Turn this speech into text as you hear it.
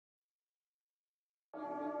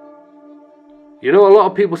You know, a lot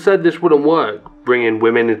of people said this wouldn't work, bringing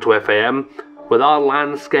women into FAM. With our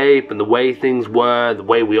landscape and the way things were, the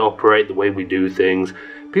way we operate, the way we do things,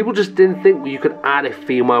 people just didn't think you could add a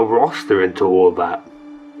female roster into all of that.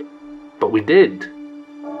 But we did.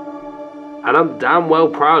 And I'm damn well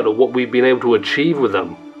proud of what we've been able to achieve with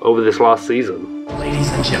them over this last season. Ladies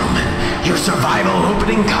and gentlemen, your survival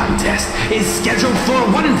opening contest is scheduled for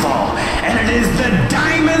one fall, and it is the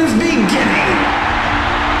Diamond's beginning.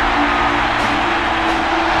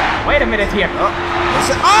 Wait a minute here.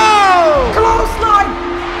 Oh! Clothesline!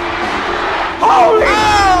 Holy!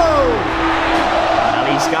 Oh!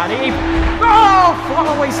 Donnelly's got Eve. Oh!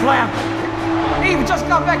 Fallaway slam. Eve just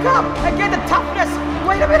got back up and get the toughness.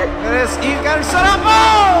 Wait a minute. Eve got her set up.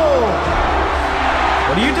 Oh!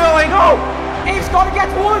 What are you doing? No! Eve's gonna get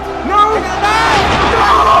Wood. No!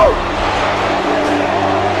 No!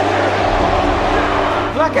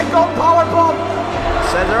 Black and gold powerbomb.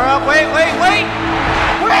 Set her up. Wait. Wait!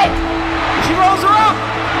 She rolls her up.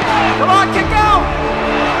 Come on, kick out.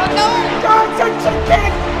 No! Johnson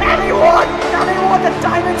kick! And he won! The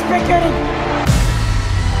Diamond's beginning!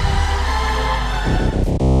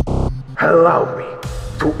 Allow me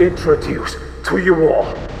to introduce to you all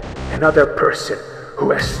another person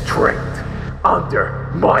who has strength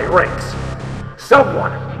under my ranks.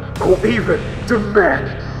 Someone who even the men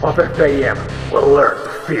of FAM will learn to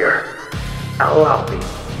fear. Allow me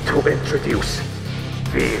to introduce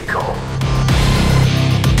Vikel.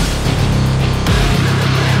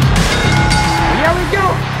 Here we go!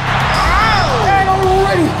 And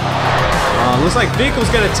already! Looks like Vikel's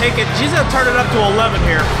gonna take it. She's gonna turn it up to 11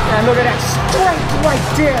 here. And look at that strength right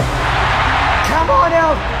there! Come on,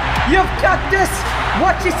 Elle! You've got this!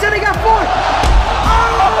 What she's setting up for?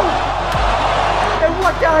 Oh! And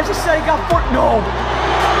what the hell is she setting up for? No!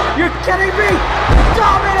 You're kidding me!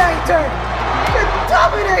 Dominator! The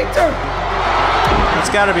Dominator! That's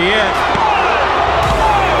gotta be it.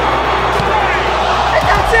 And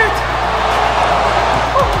that's it!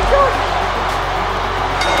 Oh my god!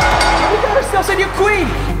 We got ourselves a new queen!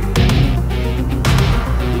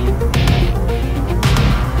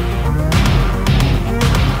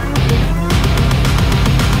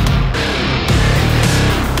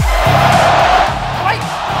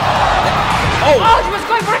 Oh, she was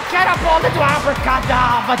going for a catapult into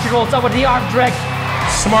abracadabra, but she rolls over the arm drag.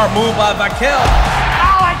 Smart move by Vikel.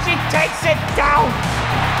 Oh, and she takes it down.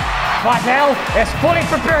 But Elle is fully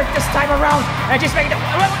prepared this time around, and she's making it.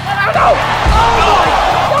 No! Oh my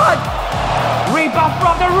god! Rebound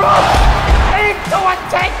from the roof into a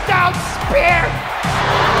takedown spear.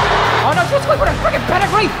 Oh no, she was going for a freaking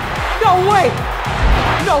pedigree. No way.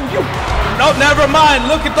 No, you. No, never mind.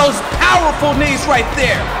 Look at those powerful knees right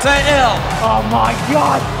there to Elle. Oh my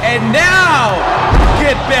god. And now,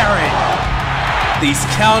 get buried. These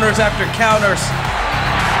counters after counters.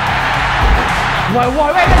 Wait.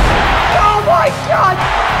 Oh my god.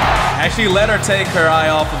 Actually, let her take her eye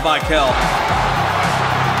off of Vikel.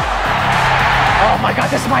 Oh my god,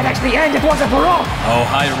 this might actually end it once and for all. Oh,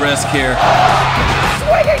 high risk here.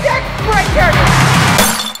 Swinging neck breaker.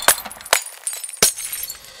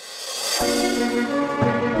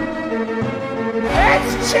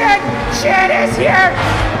 It's Chin! Chin is here!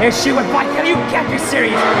 Is she with Vikel? You can't be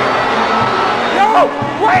serious! No!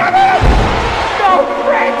 Wait a minute! No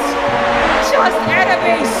friends! Just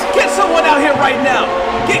enemies! Get someone out here right now!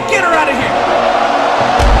 Get her out of here!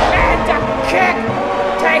 And a kick!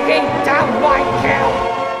 Taking down Vikel!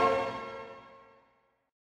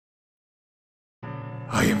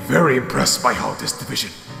 I am very impressed by how this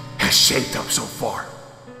division has shaped up so far.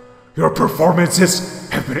 Your performances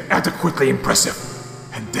have been adequately impressive,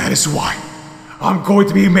 and that is why I'm going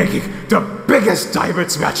to be making the biggest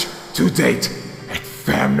Diamonds match to date at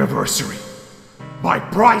FaMniversary. My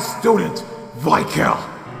prize student, Vikel,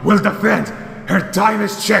 will defend her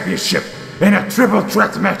Diamonds Championship in a triple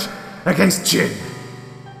threat match against Chin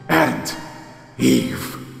and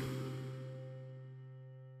Eve.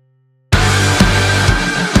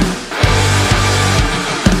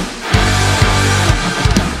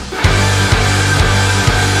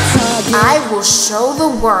 I will show the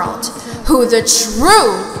world who the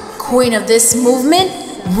true queen of this movement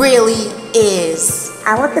really is.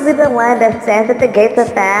 I want to be the one that stands at the gates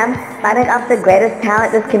of FAM, fighting off the greatest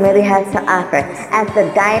talent this community has to offer, as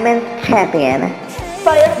the Diamond Champion.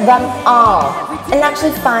 Fight them all, and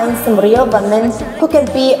actually find some real women who can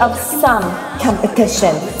be of some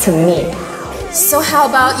competition to me. So how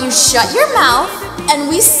about you shut your mouth and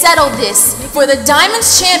we settle this for the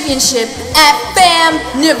Diamonds Championship at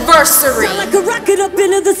FaMniversary. Like a rocket up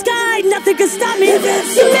into the sky, nothing can stop me. You make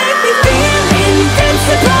me feel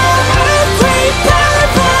invincible.